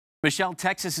Mechelle,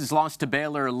 Texas has lost to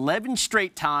Baylor 11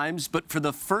 straight times, but for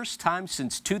the first time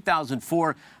since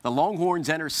 2004, the Longhorns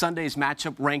enter Sunday's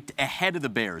matchup ranked ahead of the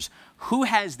Bears. Who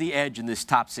has the edge in this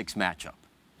top six matchup?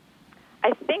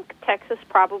 I think Texas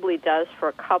probably does for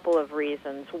a couple of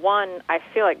reasons. One, I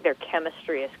feel like their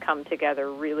chemistry has come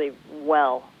together really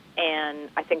well, and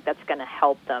I think that's going to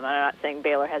help them. I'm not saying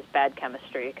Baylor has bad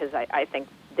chemistry because I think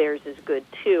theirs is good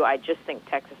too. I just think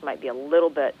Texas might be a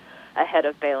little bit ahead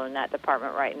of Baylor in that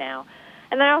department right now.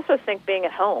 And I also think being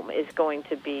at home is going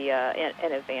to be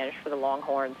an advantage for the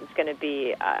Longhorns. It's going to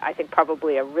be, I think,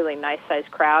 probably a really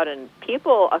nice-sized crowd, and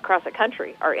people across the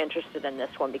country are interested in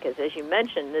this one because, as you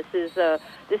mentioned, this is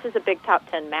a big top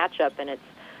 10 matchup, and it's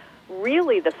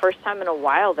really the first time in a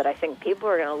while that I think people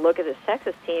are going to look at this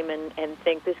Texas team and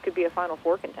think this could be a Final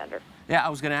Four contender. Yeah, I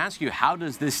was going to ask you, how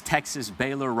does this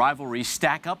Texas-Baylor rivalry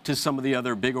stack up to some of the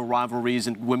other bigger rivalries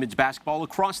in women's basketball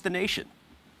across the nation?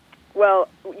 Well,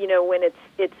 you know, when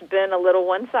it's been a little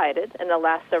one-sided in the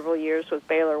last several years with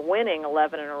Baylor winning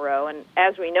 11 in a row, and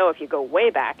as we know, if you go way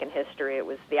back in history, it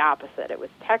was the opposite. It was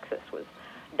Texas was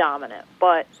dominant.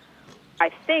 But I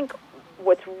think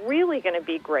what's really going to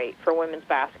be great for women's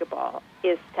basketball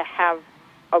is to have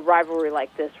a rivalry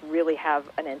like this really have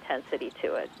an intensity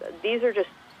to it. These are just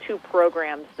two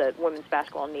programs that women's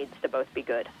basketball needs to both be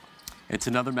good. It's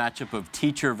another matchup of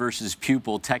teacher versus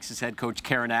pupil. Texas head coach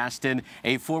Karen Aston,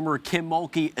 a former Kim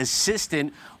Mulkey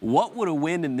assistant. What would a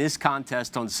win in this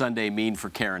contest on Sunday mean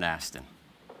for Karen Aston?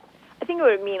 I think it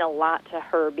would mean a lot to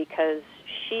her because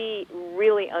she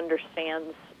really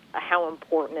understands how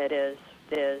important it is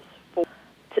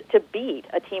to beat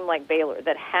a team like Baylor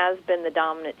that has been the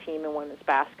dominant team in women's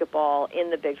basketball in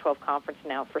the Big 12 Conference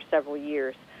now for several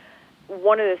years.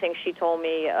 One of the things she told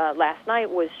me last night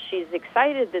was she's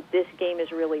excited that this game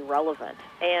is really relevant.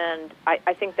 And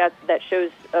I think that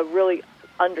shows a really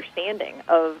understanding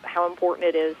of how important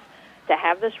it is to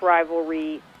have this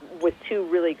rivalry with two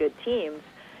really good teams.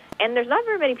 And there's not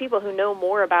very many people who know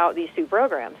more about these two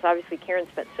programs. Obviously, Karen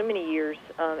spent so many years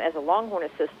as a Longhorn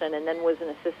assistant and then was an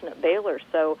assistant at Baylor.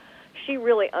 So she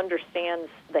really understands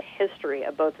the history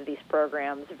of both of these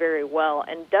programs very well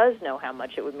and does know how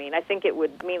much it would mean. I think it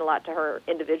would mean a lot to her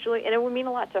individually, and it would mean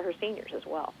a lot to her seniors as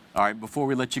well. All right, before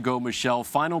we let you go, Mechelle,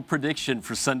 final prediction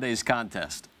for Sunday's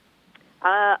contest.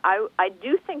 I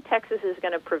do think Texas is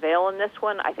going to prevail in this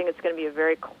one. I think it's going to be a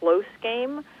very close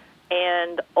game,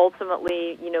 and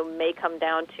ultimately, you know, may come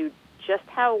down to just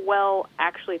how well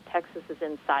actually Texas's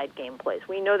inside game plays.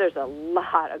 We know there's a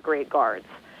lot of great guards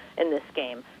in this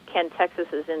game. Can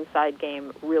Texas's inside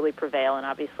game really prevail? And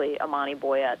obviously, Amani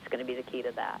Boyette's going to be the key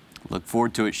to that. Look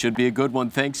forward to it. Should be a good one.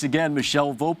 Thanks again,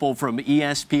 Mechelle Voepel from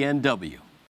ESPNW.